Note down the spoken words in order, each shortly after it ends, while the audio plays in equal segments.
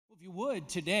If you would,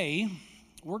 today,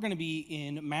 we're going to be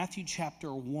in Matthew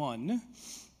chapter 1.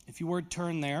 If you would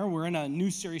turn there, we're in a new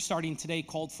series starting today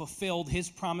called Fulfilled, His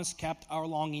Promise Kept, Our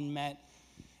Longing Met.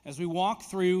 As we walk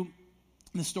through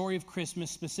the story of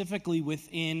Christmas, specifically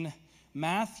within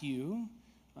Matthew,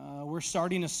 we're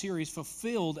starting a series,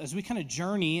 Fulfilled, as we kind of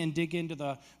journey and dig into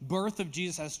the birth of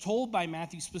Jesus as told by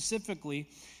Matthew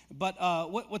specifically. But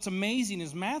what's amazing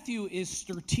is Matthew is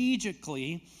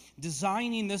strategically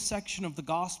designing this section of the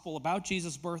gospel about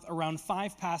Jesus' birth around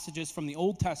 5 passages from the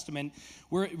Old Testament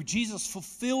where Jesus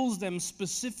fulfills them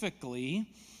specifically,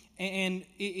 and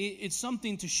it's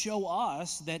something to show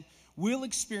us that we'll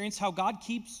experience how God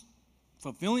keeps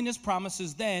fulfilling His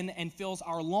promises then and fills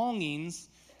our longings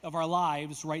of our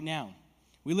lives right now.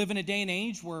 We live in a day and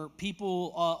age where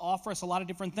people offer us a lot of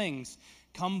different things.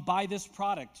 Come buy this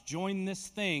product, join this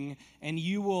thing, and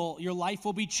your life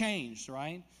will be changed,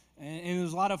 right? And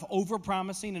there's a lot of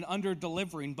over-promising and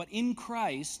under-delivering. But in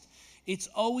Christ, it's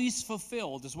always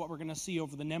fulfilled, is what we're going to see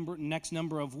over the next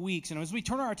number of weeks. And as we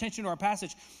turn our attention to our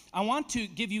passage, I want to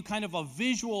give you kind of a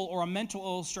visual or a mental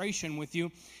illustration with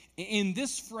you in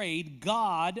this phrase,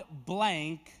 God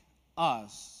blank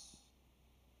us.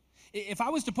 If I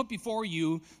was to put before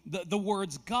you the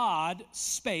words God,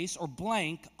 space, or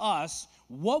blank, us,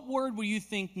 what word would you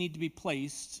think need to be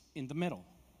placed in the middle?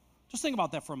 Just think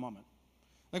about that for a moment.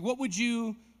 Like, what would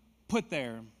you put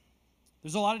there?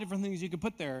 There's a lot of different things you could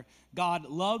put there. God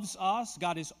loves us.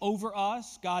 God is over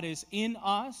us. God is in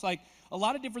us. Like, a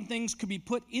lot of different things could be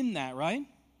put in that, right?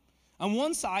 On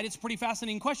one side, it's a pretty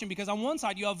fascinating question because on one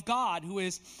side, you have God, who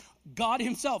is God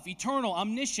Himself, eternal,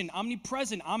 omniscient,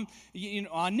 omnipresent,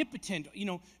 omnipotent,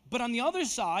 But on the other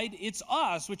side, it's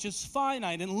us, which is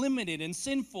finite and limited and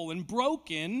sinful and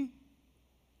broken.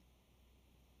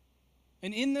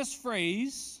 And in this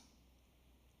phrase,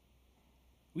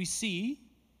 we see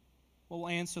what will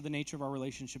answer the nature of our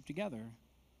relationship together.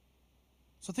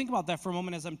 So think about that for a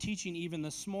moment as I'm teaching even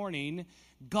this morning.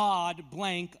 God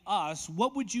blank us.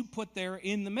 What would you put there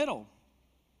in the middle?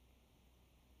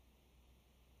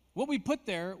 What we put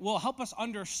there will help us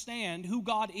understand who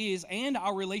God is and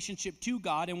our relationship to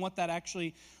God and what that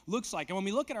actually looks like. And when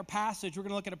we look at our passage, we're going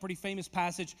to look at a pretty famous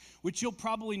passage, which you'll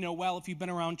probably know well if you've been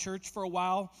around church for a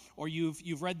while or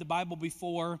you've read the Bible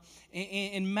before.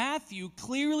 And Matthew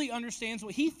clearly understands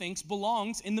what he thinks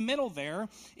belongs in the middle there,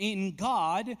 in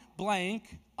God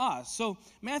blank us. So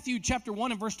Matthew chapter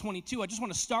 1 and verse 22, I just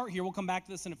want to start here. We'll come back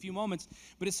to this in a few moments.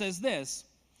 But it says this,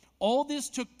 all this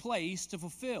took place to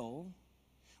fulfill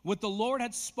what the Lord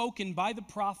had spoken by the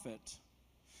prophet.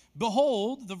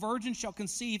 Behold, the virgin shall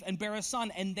conceive and bear a son,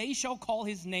 and they shall call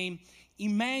his name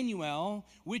Emmanuel,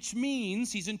 which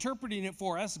means, he's interpreting it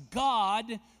for us, God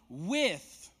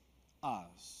with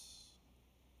us.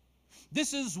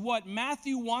 This is what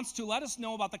Matthew wants to let us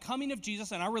know about the coming of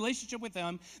Jesus and our relationship with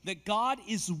Him, that God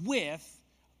is with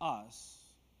us.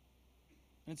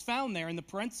 And it's found there in the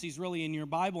parentheses, really, in your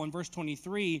Bible in verse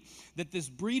 23, that this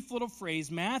brief little phrase,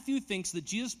 Matthew thinks that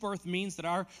Jesus' birth means that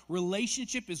our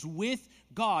relationship is with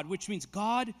God, which means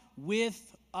God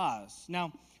with us.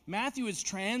 Now, Matthew is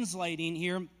translating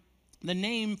here the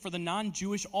name for the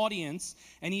non-Jewish audience,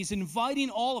 and he's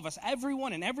inviting all of us,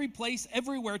 everyone in every place,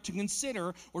 everywhere, to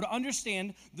consider or to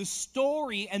understand the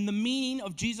story and the meaning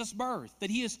of Jesus' birth, that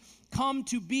He has come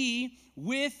to be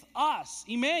with us.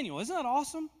 Emmanuel, isn't that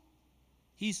awesome?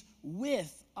 He's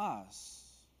with us.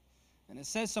 And it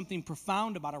says something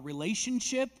profound about a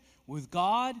relationship with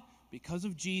God because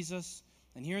of Jesus.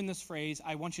 And here in this phrase,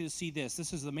 I want you to see this.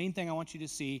 This is the main thing I want you to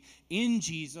see. In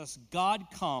Jesus, God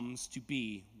comes to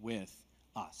be with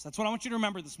us. That's what I want you to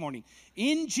remember this morning.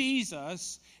 In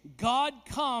Jesus, God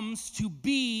comes to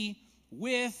be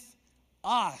with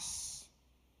us.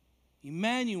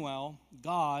 Emmanuel,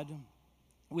 God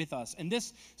with us. And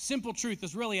this simple truth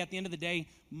is really, at the end of the day,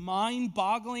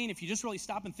 mind-boggling. If you just really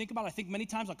stop and think about it, I think many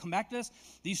times I'll come back to this.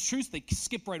 These truths, they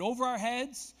skip right over our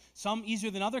heads, some easier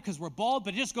than others because we're bald,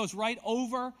 but it just goes right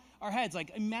over our heads.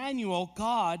 Like Emmanuel,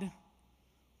 God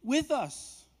with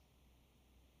us.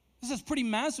 This has pretty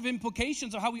massive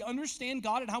implications of how we understand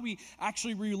God and how we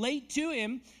actually relate to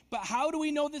Him. But how do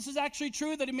we know this is actually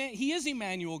true, that He is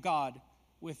Emmanuel, God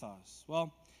with us?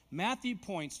 Well, Matthew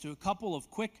points to a couple of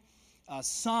quick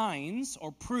signs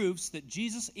or proofs that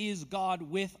Jesus is God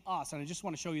with us. And I just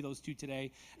want to show you those two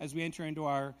today as we enter into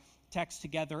our text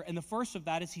together. And the first of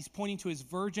that is he's pointing to His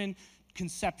virgin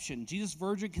conception. Jesus'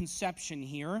 virgin conception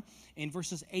here in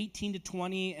verses 18 to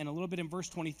 20 and a little bit in verse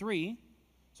 23.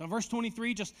 So in verse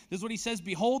 23, this is what he says,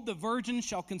 behold, the virgin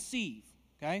shall conceive.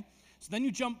 Okay? So then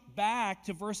you jump back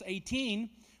to verse 18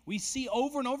 we see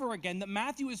over and over again that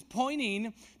Matthew is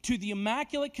pointing to the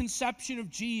immaculate conception of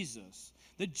Jesus,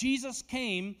 that Jesus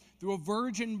came through a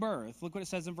virgin birth. Look what it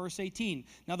says in verse 18.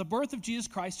 Now, the birth of Jesus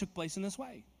Christ took place in this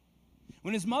way.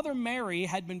 When his mother Mary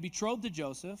had been betrothed to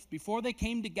Joseph, before they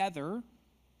came together,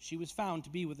 she was found to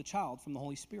be with a child from the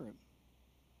Holy Spirit.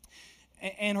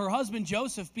 And her husband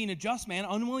Joseph, being a just man,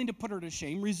 unwilling to put her to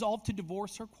shame, resolved to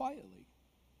divorce her quietly.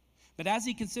 But as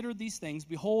he considered these things,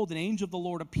 behold, an angel of the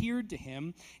Lord appeared to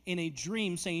him in a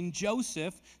dream, saying,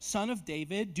 Joseph, son of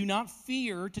David, do not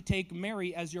fear to take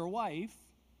Mary as your wife,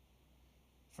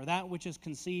 for that which is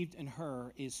conceived in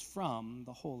her is from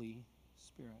the Holy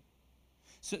Spirit.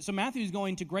 So Matthew is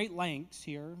going to great lengths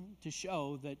here to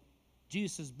show that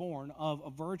Jesus is born of a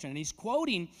virgin. And he's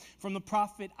quoting from the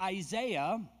prophet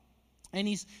Isaiah, and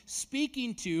he's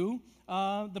speaking to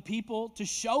the people to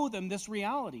show them this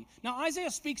reality. Now,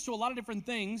 Isaiah speaks to a lot of different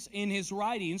things in his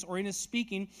writings or in his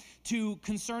speaking to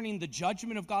concerning the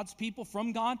judgment of God's people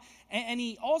from God. And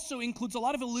he also includes a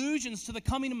lot of allusions to the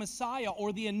coming of Messiah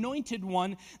or the anointed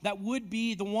one that would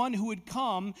be the one who would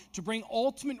come to bring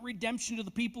ultimate redemption to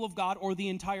the people of God or the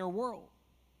entire world.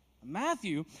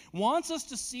 Matthew wants us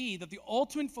to see that the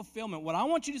ultimate fulfillment, what I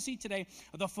want you to see today,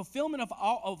 the fulfillment of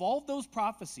all of those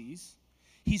prophecies.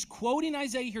 He's quoting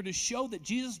Isaiah here to show that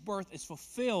Jesus' birth is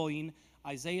fulfilling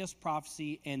Isaiah's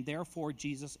prophecy, and therefore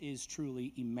Jesus is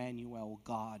truly Emmanuel,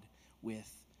 God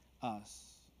with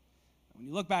us. When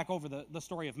you look back over the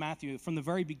story of Matthew, from the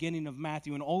very beginning of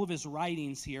Matthew and all of his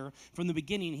writings here, from the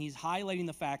beginning, he's highlighting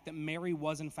the fact that Mary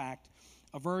was, in fact,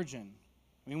 a virgin.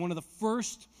 I mean, one of the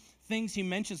first things he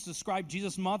mentions to describe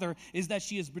Jesus' mother is that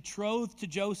she is betrothed to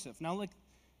Joseph. Now, like,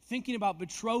 thinking about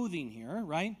betrothing here,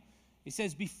 right? He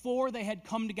says before they had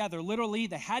come together, literally,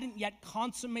 they hadn't yet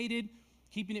consummated,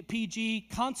 keeping it PG,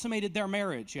 consummated their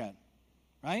marriage yet,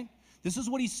 right? This is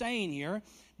what he's saying here.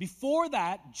 Before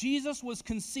that, Jesus was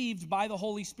conceived by the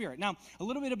Holy Spirit. Now, a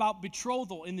little bit about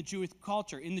betrothal in the Jewish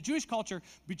culture. In the Jewish culture,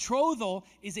 betrothal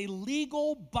is a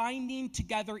legal binding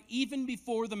together even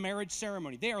before the marriage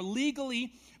ceremony. They are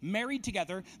legally married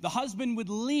together. The husband would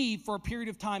leave for a period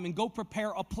of time and go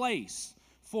prepare a place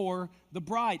for the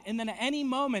bride. And then at any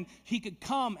moment, he could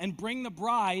come and bring the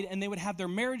bride, and they would have their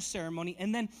marriage ceremony.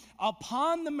 And then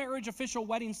upon the marriage official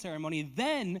wedding ceremony,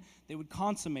 then they would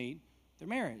consummate their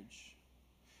marriage.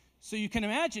 So you can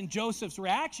imagine Joseph's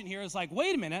reaction here is like,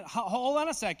 wait a minute, hold on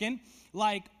a second.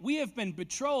 Like, we have been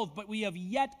betrothed, but we have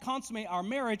yet consummated our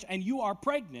marriage, and you are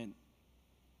pregnant.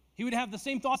 He would have the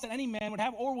same thoughts that any man would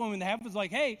have or woman would have. It's like,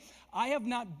 hey, I have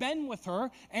not been with her,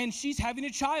 and she's having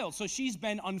a child, so she's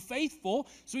been unfaithful.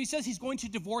 So he says he's going to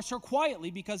divorce her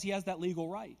quietly because he has that legal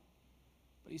right.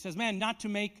 But he says, man, not to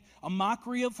make a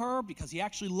mockery of her because he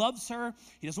actually loves her.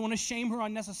 He doesn't want to shame her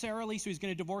unnecessarily, so he's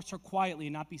going to divorce her quietly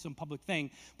and not be some public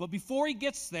thing. But before he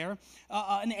gets there,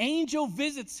 an angel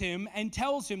visits him and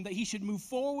tells him that he should move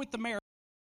forward with the marriage.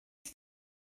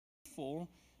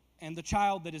 And the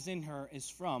child that is in her is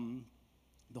from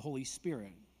the Holy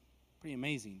Spirit. Pretty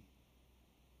amazing.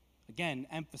 Again,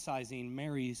 emphasizing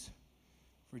Mary's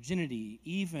virginity.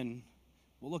 Even,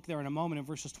 we'll look there in a moment in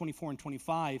verses 24 and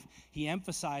 25, he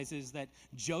emphasizes that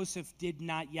Joseph did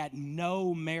not yet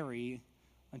know Mary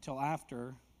until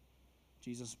after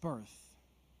Jesus' birth.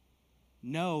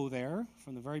 Know there,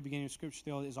 from the very beginning of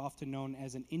Scripture, is often known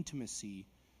as an intimacy,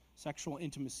 sexual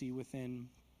intimacy within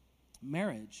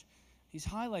marriage. He's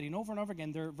highlighting over and over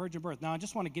again their virgin birth. Now, I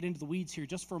just want to get into the weeds here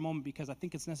just for a moment because I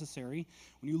think it's necessary.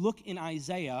 When you look in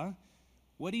Isaiah,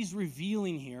 what he's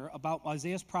revealing here about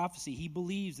Isaiah's prophecy, he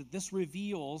believes that this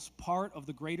reveals part of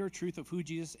the greater truth of who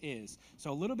Jesus is.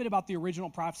 So a little bit about the original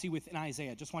prophecy within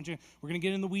Isaiah. We're going to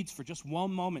get in the weeds for just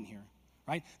one moment here,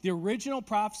 right? The original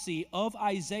prophecy of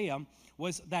Isaiah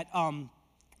was that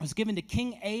was given to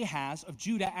King Ahaz of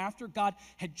Judah after God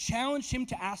had challenged him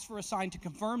to ask for a sign to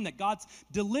confirm that God's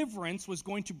deliverance was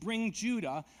going to bring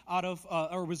Judah out of,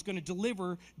 or was going to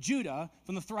deliver Judah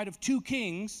from the threat of two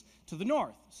kings to the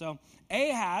north. So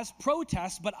Ahaz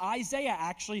protests, but Isaiah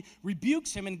actually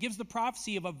rebukes him and gives the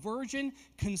prophecy of a virgin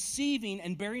conceiving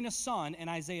and bearing a son in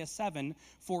Isaiah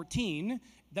 7:14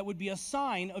 that would be a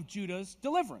sign of Judah's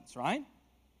deliverance, right?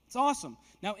 It's awesome.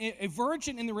 Now, a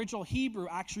virgin in the original Hebrew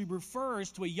actually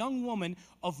refers to a young woman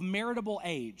of maritable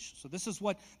age. So this is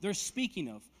what they're speaking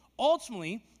of.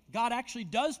 Ultimately, God actually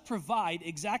does provide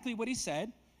exactly what he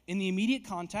said in the immediate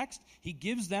context. He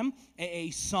gives them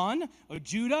a son, a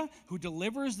Judah, who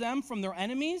delivers them from their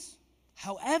enemies.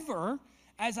 However,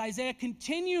 as Isaiah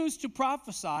continues to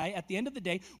prophesy at the end of the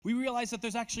day, we realize that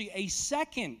there's actually a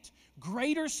second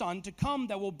greater son to come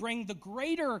that will bring the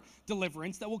greater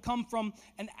deliverance, that will come from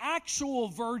an actual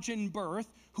virgin birth,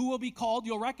 who will be called,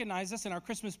 you'll recognize this in our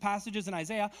Christmas passages in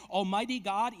Isaiah, Almighty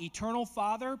God, Eternal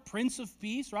Father, Prince of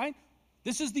Peace, right?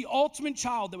 This is the ultimate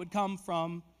child that would come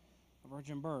from a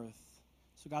virgin birth.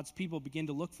 So God's people begin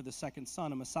to look for the second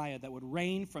son, a Messiah that would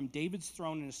reign from David's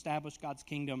throne and establish God's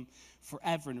kingdom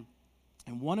forever.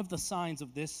 And one of the signs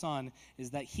of this son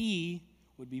is that he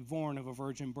would be born of a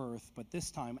virgin birth, but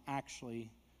this time actually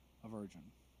a virgin.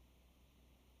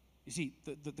 You see,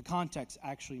 the context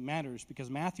actually matters because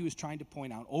Matthew is trying to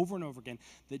point out over and over again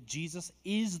that Jesus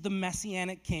is the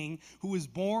Messianic King who was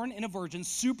born in a virgin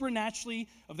supernaturally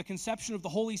of the conception of the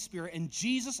Holy Spirit, and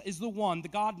Jesus is the one, the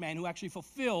God-man, who actually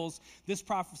fulfills this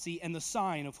prophecy and the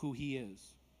sign of who he is.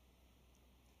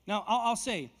 Now, I'll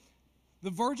say,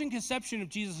 the virgin conception of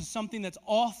Jesus is something that's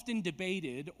often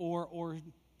debated or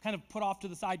kind of put off to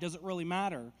the side, doesn't really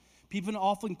matter. People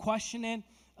often question it,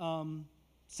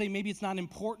 say maybe it's not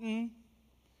important.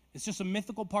 It's just a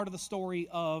mythical part of the story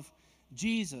of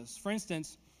Jesus. For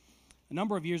instance, a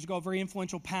number of years ago, a very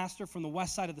influential pastor from the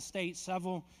west side of the state,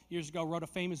 several years ago, wrote a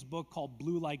famous book called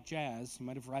Blue Like Jazz. You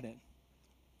might have read it.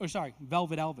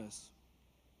 Velvet Elvis.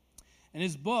 In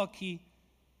his book, he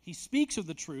speaks of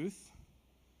the truth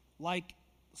like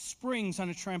springs on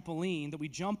a trampoline that we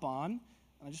jump on.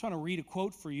 And I just want to read a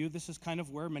quote for you. This is kind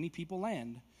of where many people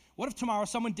land. What if tomorrow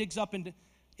someone digs up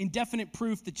indefinite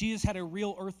proof that Jesus had a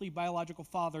real earthly biological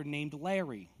father named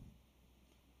Larry?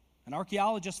 And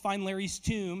archaeologists find Larry's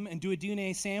tomb and do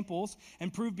DNA samples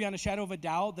and prove beyond a shadow of a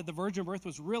doubt that the virgin birth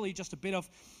was really just a bit of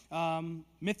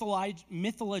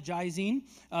mythologizing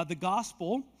the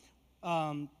gospel.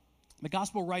 The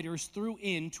gospel writers threw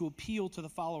in to appeal to the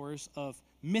followers of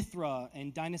Mithra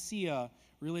and Dionysia,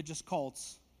 religious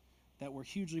cults that were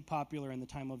hugely popular in the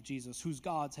time of Jesus, whose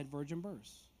gods had virgin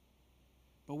births.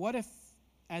 But what if,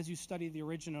 as you study the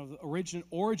origin of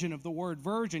the word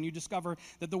virgin, you discover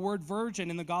that the word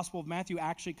virgin in the Gospel of Matthew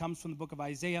actually comes from the book of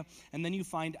Isaiah, and then you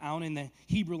find out in the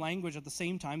Hebrew language at the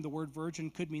same time the word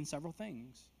virgin could mean several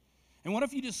things. And what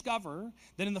if you discover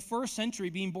that in the first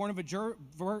century, being born of a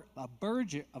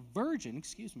virgin,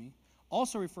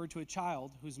 also referred to a child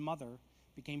whose mother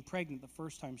became pregnant the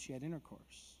first time she had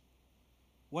intercourse?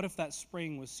 What if that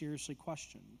spring was seriously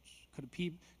questioned? Could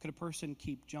a person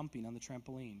keep jumping on the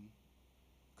trampoline?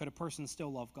 Could a person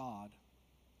still love God?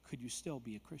 Could you still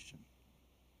be a Christian?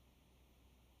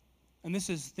 And this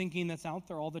is thinking that's out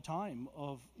there all the time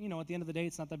of, at the end of the day,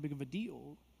 it's not that big of a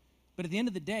deal. But at the end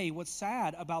of the day, what's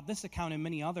sad about this account and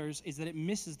many others is that it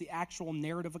misses the actual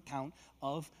narrative account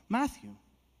of Matthew.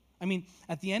 I mean,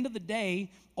 at the end of the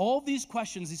day, all of these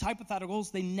questions, these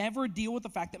hypotheticals, they never deal with the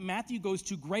fact that Matthew goes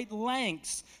to great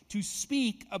lengths to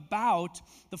speak about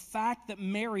the fact that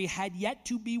Mary had yet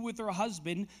to be with her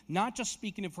husband, not just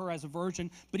speaking of her as a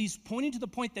virgin, but he's pointing to the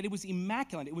point that it was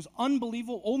immaculate. It was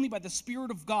unbelievable only by the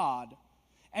Spirit of God.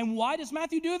 And why does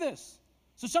Matthew do this?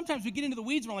 So sometimes we get into the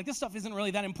weeds and we're like, this stuff isn't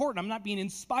really that important. I'm not being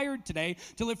inspired today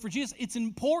to live for Jesus. It's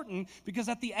important because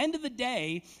at the end of the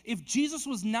day, if Jesus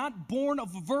was not born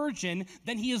of a virgin,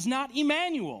 then he is not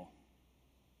Emmanuel.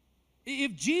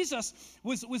 If Jesus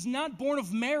was not born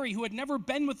of Mary, who had never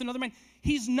been with another man,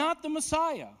 he's not the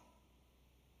Messiah.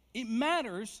 It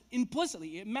matters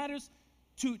implicitly. It matters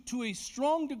to a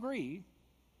strong degree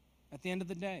at the end of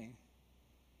the day.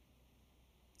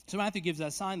 So Matthew gives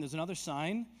that sign. There's another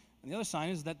sign. And the other sign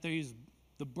is that there's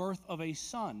the birth of a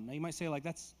son. Now you might say,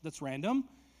 that's random,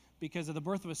 because of the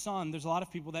birth of a son, there's a lot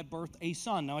of people that birth a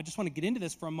son. Now I just want to get into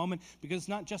this for a moment, because it's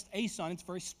not just a son, it's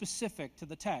very specific to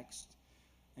the text.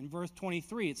 In verse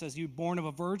 23, it says, "You born of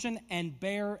a virgin and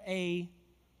bear a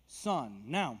son."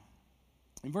 Now,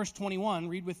 in verse 21,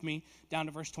 read with me down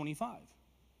to verse 25.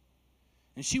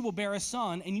 "And she will bear a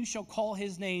son, and you shall call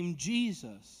his name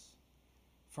Jesus,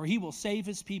 for he will save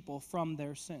his people from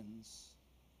their sins."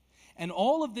 And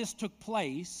all of this took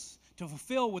place to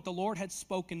fulfill what the Lord had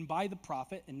spoken by the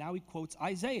prophet, and now he quotes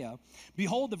Isaiah.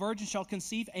 "Behold, the virgin shall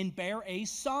conceive and bear a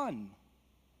son."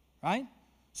 Right?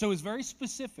 So it's very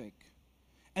specific.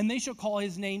 "And they shall call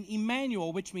his name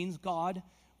Emmanuel," which means God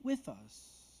with us.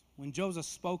 When Joseph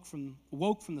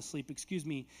woke from the sleep,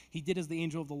 he did as the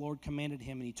angel of the Lord commanded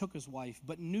him, and he took his wife,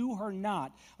 but knew her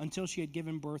not until she had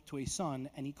given birth to a son,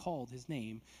 and he called his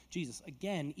name Jesus.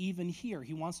 Again, even here,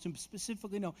 he wants to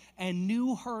specifically know, and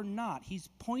knew her not. He's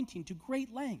pointing to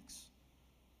great lengths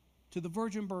to the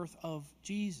virgin birth of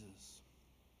Jesus.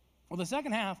 Well, the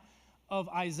second half of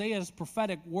Isaiah's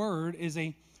prophetic word is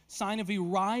a sign of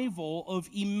arrival of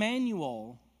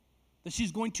Emmanuel, that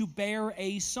she's going to bear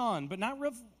a son, but not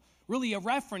really a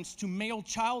reference to male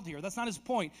child here. That's not his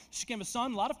point. She became a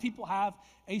son. A lot of people have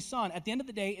a son. At the end of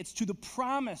the day, it's to the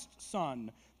promised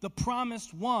son, the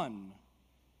promised one.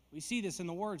 We see this in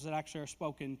the words that actually are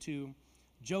spoken to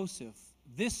Joseph.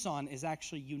 This son is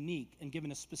actually unique and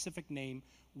given a specific name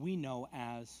we know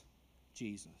as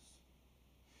Jesus.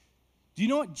 Do you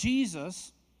know what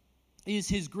Jesus is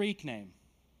his Greek name?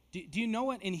 Do you know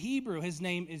what in Hebrew his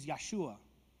name is Yeshua?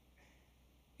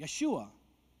 Yeshua,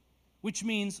 which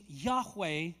means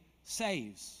Yahweh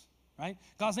saves, right?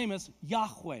 God's name is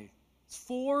Yahweh. It's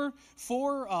four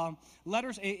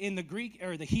letters in the Greek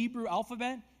or the Hebrew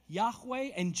alphabet, Yahweh,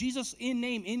 and Jesus in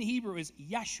name in Hebrew is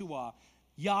Yeshua.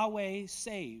 Yahweh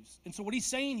saves. And so what he's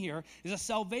saying here is a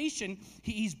salvation.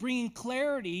 He's bringing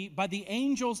clarity by the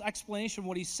angel's explanation of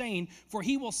what he's saying, for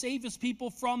he will save his people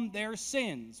from their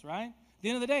sins, right? At the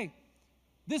end of the day,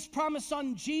 this promised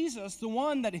son, Jesus, the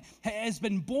one that has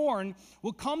been born,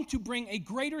 will come to bring a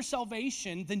greater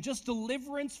salvation than just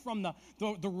deliverance from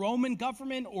the Roman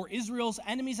government or Israel's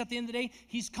enemies at the end of the day.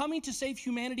 He's coming to save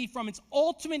humanity from its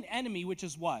ultimate enemy, which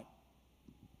is what?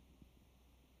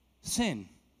 Sin.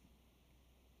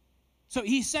 So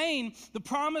he's saying the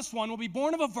promised one will be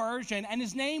born of a virgin, and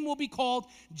his name will be called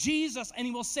Jesus, and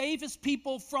he will save his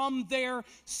people from their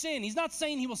sin. He's not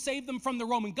saying he will save them from the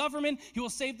Roman government. He will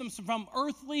save them from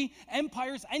earthly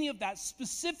empires, any of that.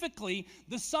 Specifically,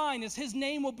 the sign is his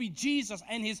name will be Jesus,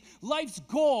 and his life's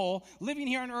goal living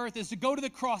here on earth is to go to the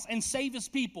cross and save his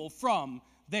people from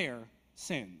their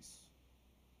sins.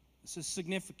 This is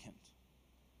significant.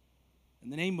 In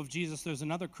the name of Jesus, there's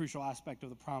another crucial aspect of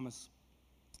the promise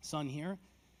son here.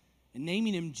 And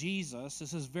naming him Jesus,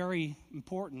 this is very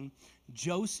important.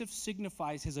 Joseph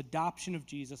signifies his adoption of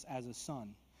Jesus as a son.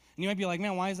 And you might be like,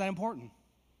 man, why is that important?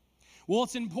 Well,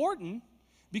 it's important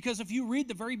because if you read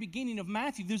the very beginning of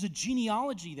Matthew, there's a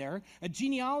genealogy there, a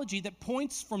genealogy that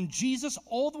points from Jesus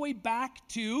all the way back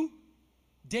to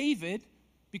David,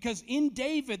 because in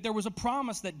David there was a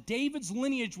promise that David's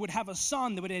lineage would have a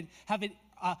son that would have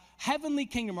a heavenly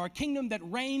kingdom, or a kingdom that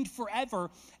reigned forever.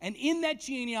 And in that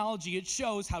genealogy, it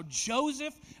shows how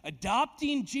Joseph,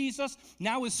 adopting Jesus,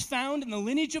 now is found in the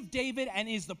lineage of David and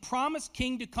is the promised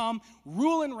king to come,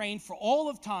 rule and reign for all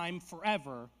of time,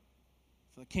 forever,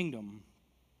 for the kingdom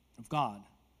of God.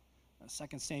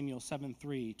 2 Samuel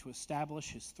 7:3, to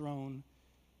establish his throne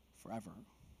forever.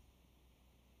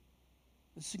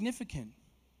 It's significant.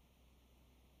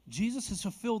 Jesus has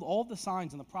fulfilled all the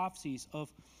signs and the prophecies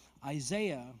of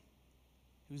Isaiah,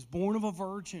 who was born of a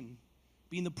virgin,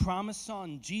 being the promised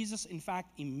son. Jesus, in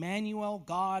fact, Emmanuel,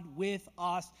 God with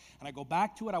us. And I go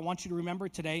back to it. I want you to remember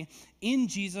today, in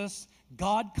Jesus,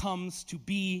 God comes to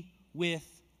be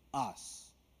with us.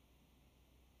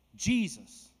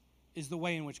 Jesus is the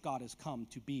way in which God has come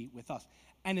to be with us.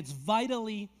 And it's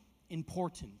vitally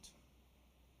important.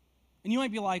 And you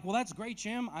might be like, well, that's great,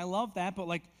 Jim. I love that. But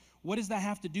what does that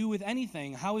have to do with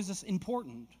anything? How is this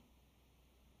important?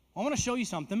 I want to show you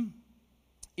something.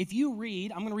 If you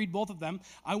read, I'm going to read both of them.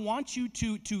 I want you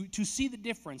to see the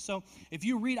difference. So if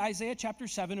you read Isaiah chapter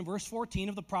 7 and verse 14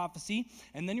 of the prophecy,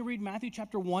 and then you read Matthew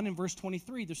chapter 1 and verse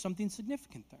 23, there's something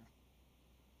significant there.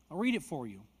 I'll read it for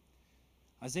you.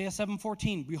 Isaiah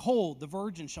 7:14, behold, the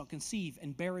virgin shall conceive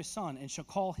and bear a son, and shall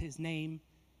call his name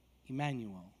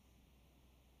Emmanuel.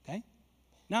 Okay?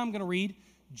 Now I'm going to read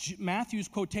Matthew's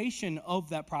quotation of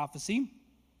that prophecy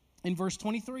in verse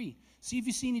 23. See if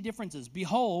you see any differences.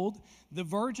 Behold, the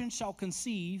virgin shall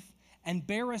conceive and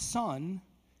bear a son,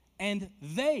 and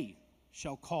they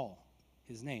shall call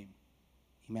his name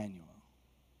Emmanuel.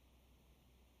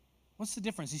 What's the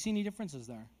difference? You see any differences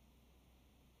there?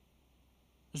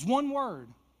 There's one word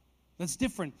that's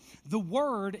different. The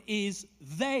word is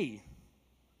they.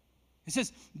 It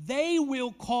says, they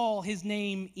will call his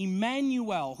name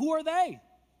Emmanuel. Who are they?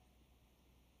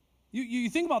 You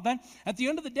think about that. At the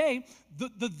end of the day,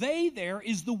 the they there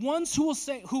is the ones who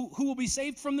will be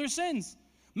saved from their sins.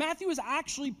 Matthew is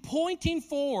actually pointing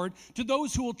forward to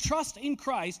those who will trust in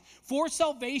Christ for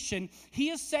salvation. He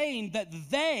is saying that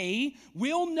they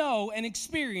will know and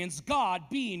experience God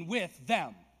being with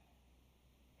them.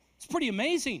 It's pretty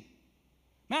amazing.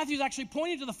 Matthew is actually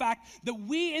pointing to the fact that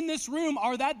we in this room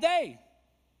are that they.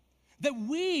 That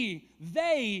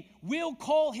they will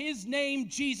call his name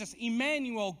Jesus,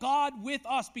 Emmanuel, God with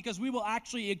us, because we will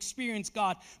actually experience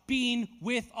God being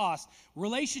with us.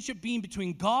 Relationship being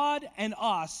between God and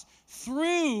us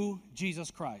through Jesus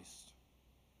Christ.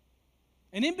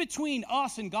 And in between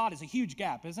us and God is a huge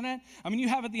gap, isn't it? I mean, you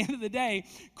have at the end of the day,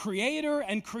 creator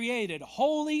and created,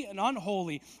 holy and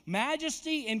unholy,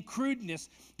 majesty and crudeness.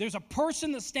 There's a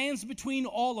person that stands between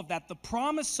all of that, the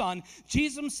promised Son,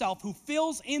 Jesus himself, who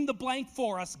fills in the blank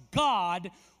for us,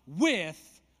 God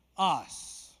with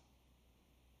us.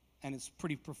 And it's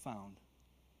pretty profound.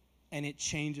 And it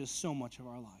changes so much of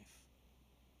our life.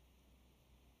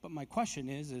 But my question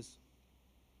is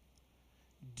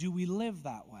do we live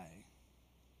that way?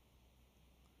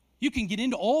 You can get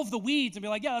into all of the weeds and be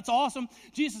like, yeah, that's awesome.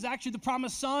 Jesus is actually the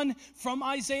promised Son from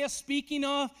Isaiah speaking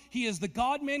of. He is the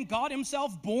God-man, God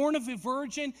himself, born of a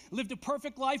virgin, lived a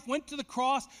perfect life, went to the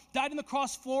cross, died on the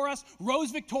cross for us, rose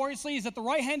victoriously. He's at the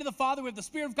right hand of the Father. We have the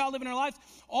Spirit of God living in our lives.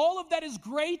 All of that is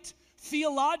great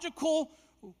theological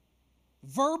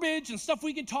verbiage and stuff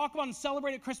we can talk about and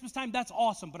celebrate at Christmas time. That's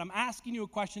awesome. But I'm asking you a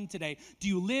question today. Do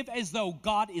you live as though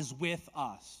God is with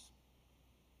us?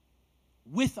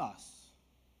 With us.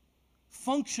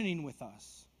 Functioning with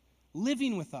us,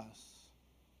 living with us.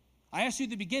 I asked you at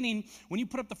the beginning, when you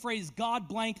put up the phrase God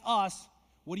blank us,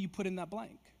 what do you put in that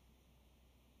blank?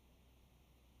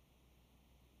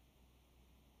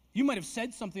 You might have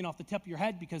said something off the top of your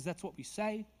head because that's what we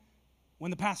say when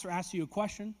the pastor asks you a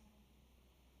question.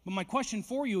 But my question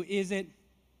for you is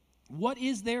what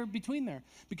is there between there?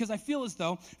 Because I feel as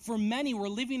though for many we're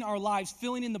living our lives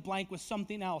filling in the blank with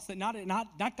something else, that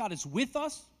not God is with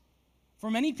us. For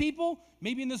many people,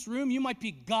 maybe in this room, you might be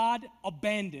God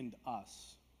abandoned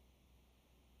us.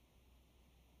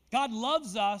 God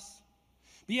loves us,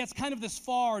 but yet it's kind of this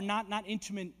far, not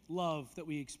intimate love that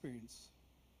we experience.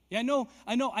 Yeah,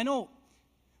 I know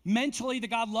mentally that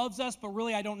God loves us, but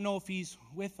really I don't know if he's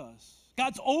with us.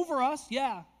 God's over us,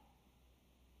 yeah.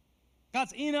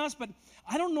 God's in us, but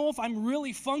I don't know if I'm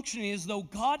really functioning as though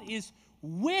God is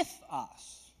with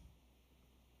us.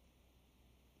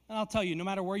 And I'll tell you, no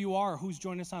matter where you are or who's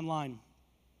joined us online,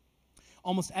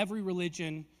 almost every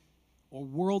religion or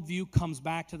worldview comes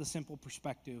back to the simple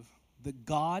perspective that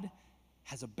God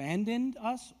has abandoned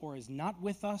us or is not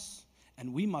with us,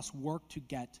 and we must work to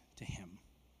get to him.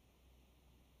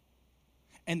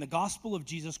 And the gospel of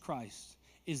Jesus Christ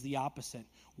is the opposite.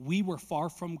 We were far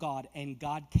from God, and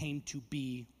God came to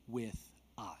be with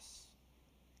us.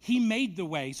 He made the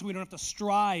way so we don't have to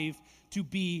strive to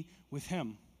be with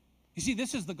him. You see,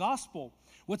 this is the gospel.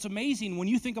 What's amazing when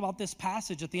you think about this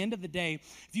passage at the end of the day,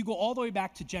 if you go all the way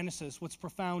back to Genesis, what's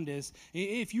profound is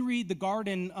if you read the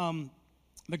garden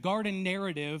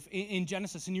narrative in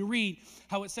Genesis, and you read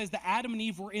how it says that Adam and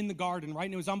Eve were in the garden, right?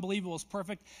 And it was unbelievable, it was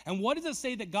perfect. And what does it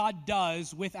say that God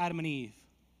does with Adam and Eve?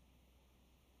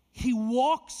 He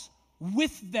walks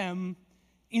with them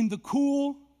in the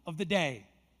cool of the day.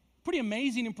 Pretty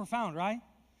amazing and profound, right?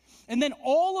 And then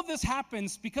all of this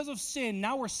happens because of sin.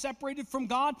 Now we're separated from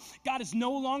God. God is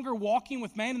no longer walking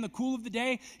with man in the cool of the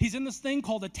day. He's in this thing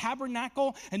called a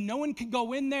tabernacle, and no one can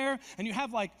go in there. And you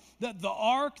have like the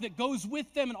ark that goes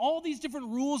with them and all these different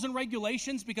rules and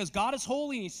regulations because God is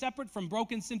holy and he's separate from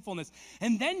broken sinfulness.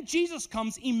 And then Jesus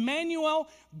comes, Emmanuel,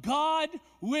 God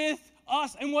with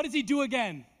us. And what does he do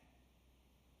again?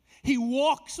 He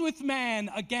walks with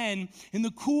man again in the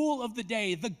cool of the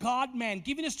day, the God-man,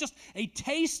 giving us just a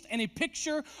taste and a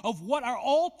picture of what our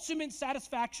ultimate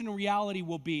satisfaction and reality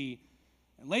will be.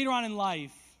 And later on in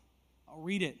life, I'll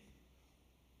read it.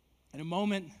 In a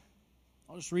moment,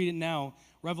 I'll just read it now.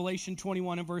 Revelation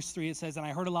 21 and verse 3, it says, "And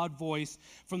I heard a loud voice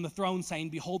from the throne saying,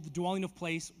 Behold, the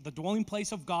dwelling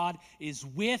place of God is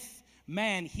with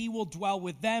man. He will dwell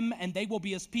with them, and they will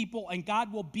be his people, and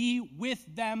God will be with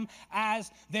them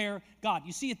as their God."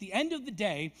 You see, at the end of the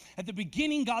day, at the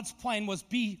beginning, God's plan was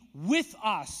be with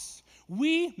us.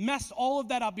 We messed all of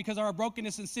that up because of our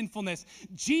brokenness and sinfulness.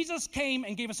 Jesus came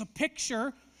and gave us a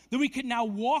picture that we could now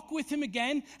walk with him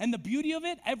again. And the beauty of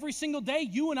it, every single day,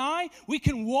 you and I, we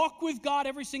can walk with God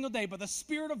every single day. But the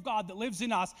Spirit of God that lives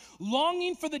in us,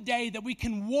 longing for the day that we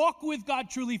can walk with God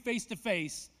truly face to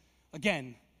face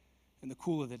again in the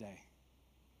cool of the day.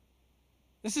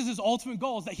 This is his ultimate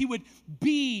goal, is that he would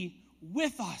be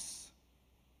with us.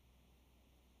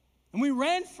 And we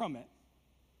ran from it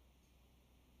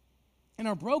in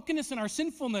our brokenness and our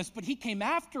sinfulness, but he came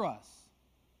after us,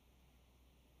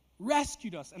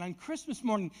 rescued us, and on Christmas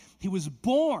morning, he was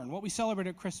born, what we celebrate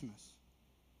at Christmas.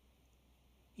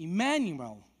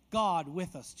 Emmanuel, God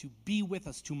with us, to be with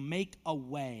us, to make a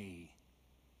way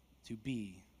to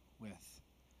be with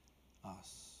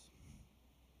us.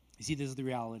 You see, this is the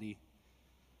reality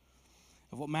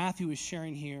of what Matthew is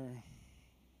sharing here.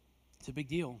 It's a big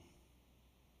deal.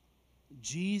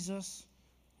 Jesus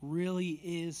really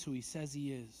is who he says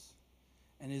he is.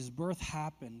 And his birth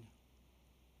happened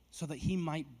so that he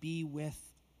might be with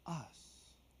us.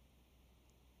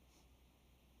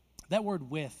 That word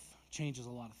with changes a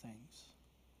lot of things.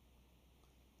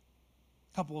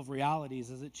 A couple of realities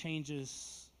is it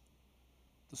changes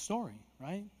the story,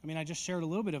 right? I mean, I just shared a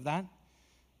little bit of that.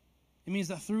 It means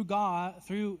that through God,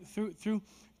 through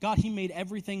God, he made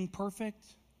everything perfect.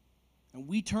 And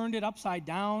we turned it upside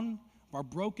down, our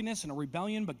brokenness and our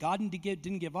rebellion, but God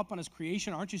didn't give up on his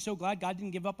creation. Aren't you so glad God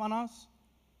didn't give up on us?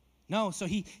 No, so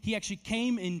he actually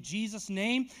came in Jesus'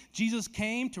 name. Jesus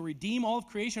came to redeem all of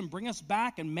creation, bring us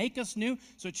back and make us new.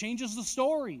 So it changes the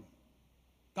story.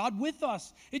 God with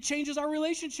us. It changes our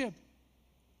relationship.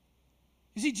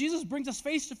 You see, Jesus brings us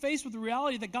face to face with the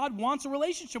reality that God wants a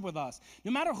relationship with us.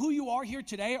 No matter who you are here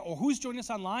today or who's joining us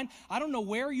online, I don't know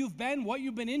where you've been, what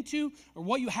you've been into, or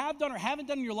what you have done or haven't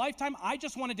done in your lifetime. I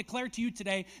just want to declare to you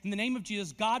today, in the name of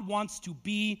Jesus, God wants to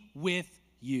be with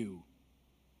you.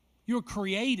 You're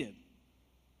created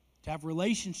to have a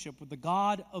relationship with the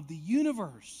God of the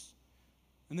universe.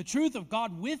 And the truth of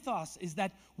God with us is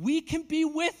that we can be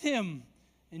with him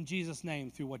in Jesus'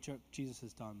 name through what Jesus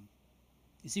has done.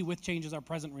 You see, with changes our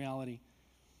present reality.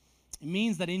 It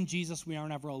means that in Jesus we are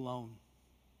never alone.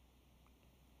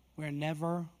 We are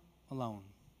never alone.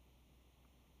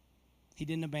 He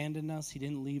didn't abandon us. He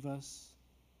didn't leave us.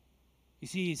 You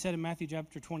see, he said in Matthew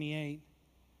chapter 28,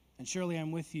 and surely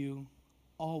I'm with you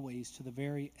always to the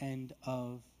very end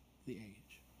of the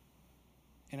age.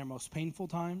 In our most painful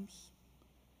times,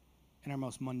 in our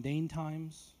most mundane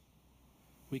times,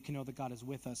 we can know that God is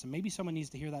with us. And maybe someone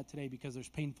needs to hear that today because there's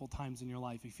painful times in your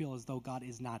life. You feel as though God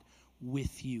is not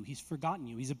with you. He's forgotten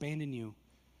you. He's abandoned you.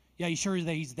 Yeah, you're sure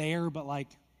that he's there, but I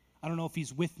don't know if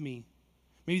he's with me.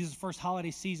 Maybe this is the first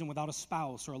holiday season without a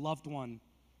spouse or a loved one.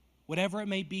 Whatever it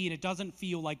may be, and it doesn't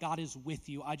feel like God is with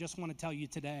you, I just want to tell you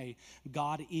today,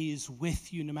 God is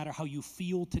with you no matter how you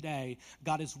feel today.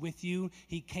 God is with you.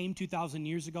 He came 2,000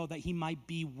 years ago that he might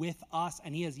be with us,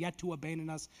 and he has yet to abandon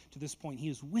us to this point. He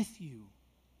is with you.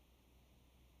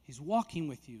 He's walking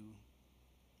with you.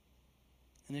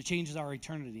 And it changes our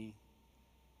eternity.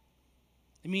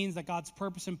 It means that God's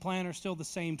purpose and plan are still the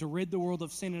same, to rid the world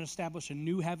of sin and establish a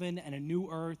new heaven and a new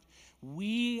earth.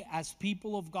 We, as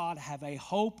people of God, have a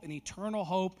hope, an eternal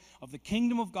hope of the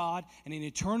kingdom of God and an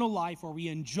eternal life where we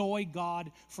enjoy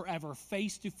God forever,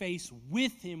 face to face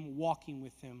with him, walking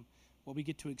with him, what we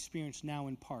get to experience now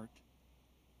in part,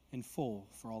 in full,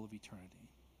 for all of eternity.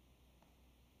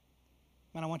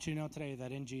 And I want you to know today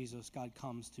that in Jesus, God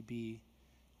comes to be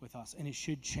with us, and it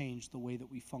should change the way that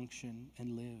we function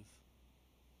and live.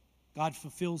 God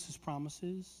fulfills his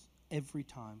promises every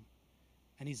time,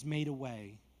 and he's made a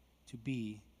way to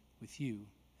be with you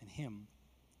and him,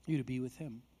 you to be with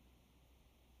him.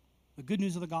 The good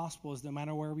news of the gospel is no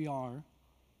matter where we are,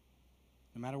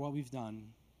 no matter what we've done,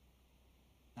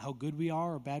 how good we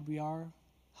are or bad we are,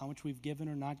 how much we've given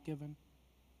or not given,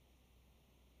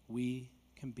 we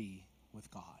can be with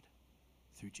God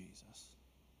through Jesus.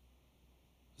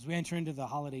 As we enter into the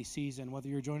holiday season, whether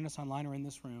you're joining us online or in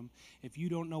this room, if you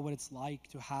don't know what it's like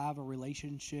to have a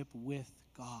relationship with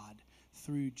God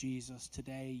through Jesus,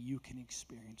 today you can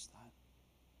experience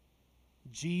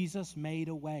that. Jesus made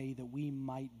a way that we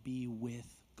might be with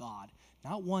God.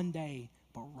 Not one day,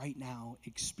 but right now,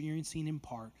 experiencing in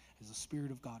part as the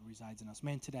Spirit of God resides in us.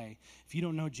 Man, today, if you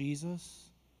don't know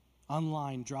Jesus,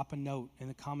 online, drop a note in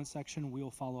the comment section. We'll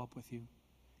follow up with you.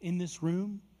 In this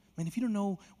room, man, if you don't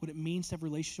know what it means to have a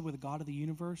relationship with the God of the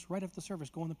universe, right after the service,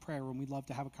 go in the prayer room. We'd love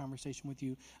to have a conversation with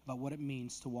you about what it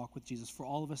means to walk with Jesus. For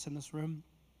all of us in this room,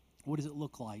 what does it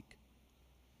look like?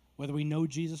 Whether we know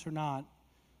Jesus or not,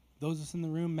 those of us in the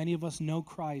room, many of us know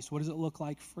Christ. What does it look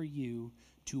like for you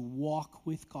to walk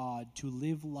with God, to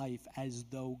live life as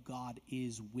though God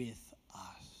is with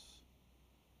us?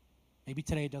 Maybe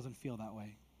today it doesn't feel that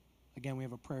way. Again, we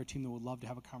have a prayer team that would love to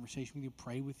have a conversation with you,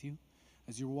 pray with you.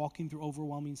 As you're walking through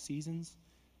overwhelming seasons,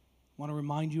 I want to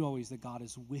remind you always that God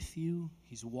is with you,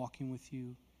 he's walking with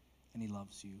you, and he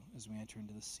loves you. As we enter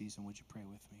into this season, would you pray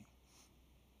with me?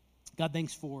 God,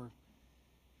 thanks for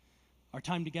our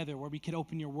time together where we could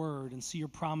open your word and see your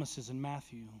promises in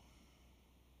Matthew.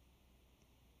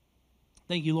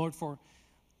 Thank you, Lord, for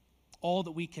all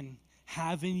that we can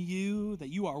have in you, that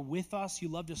you are with us. You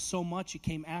loved us so much, you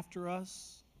came after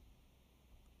us.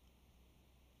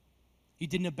 You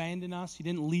didn't abandon us. You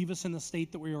didn't leave us in the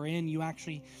state that we were in. You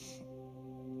actually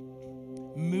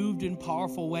moved in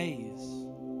powerful ways.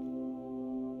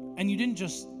 And you didn't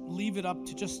just leave it up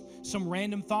to just some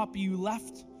random thought, but you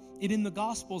left it in the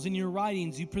Gospels, in your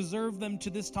writings. You preserved them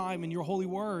to this time in your holy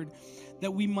word,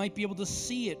 that we might be able to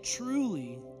see it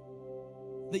truly,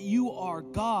 that you are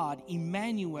God,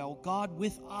 Emmanuel, God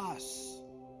with us.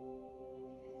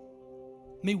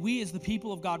 May we as the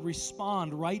people of God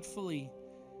respond rightfully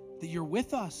that you're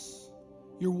with us,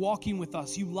 you're walking with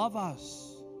us, you love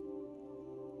us.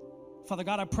 Father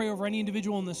God, I pray over any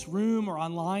individual in this room or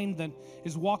online that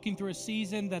is walking through a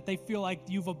season that they feel like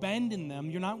you've abandoned them,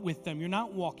 you're not with them, you're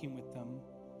not walking with them,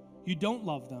 you don't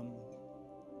love them.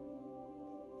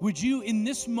 Would you, in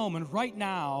this moment, right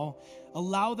now,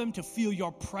 allow them to feel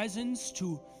your presence,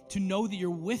 to know that you're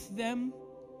with them?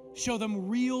 Show them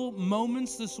real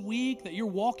moments this week that you're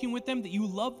walking with them, that you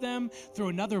love them through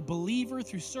another believer,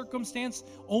 through circumstance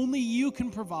only you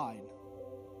can provide.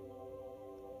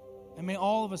 And may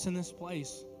all of us in this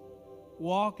place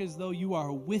walk as though you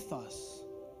are with us.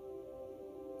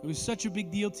 It was such a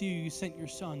big deal to you, you sent your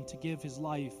son to give his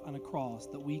life on a cross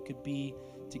that we could be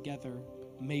together.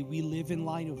 May we live in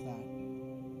light of that.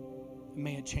 And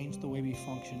may it change the way we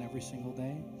function every single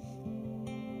day.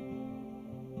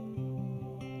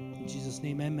 In Jesus'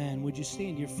 name, amen. Would you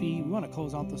stand to your feet? We want to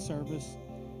close out the service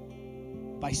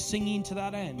by singing to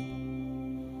that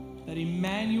end. That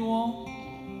Emmanuel,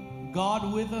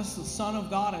 God with us, the Son of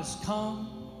God has come.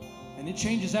 And it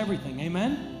changes everything.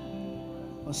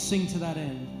 Amen? Let's sing to that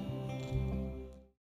end.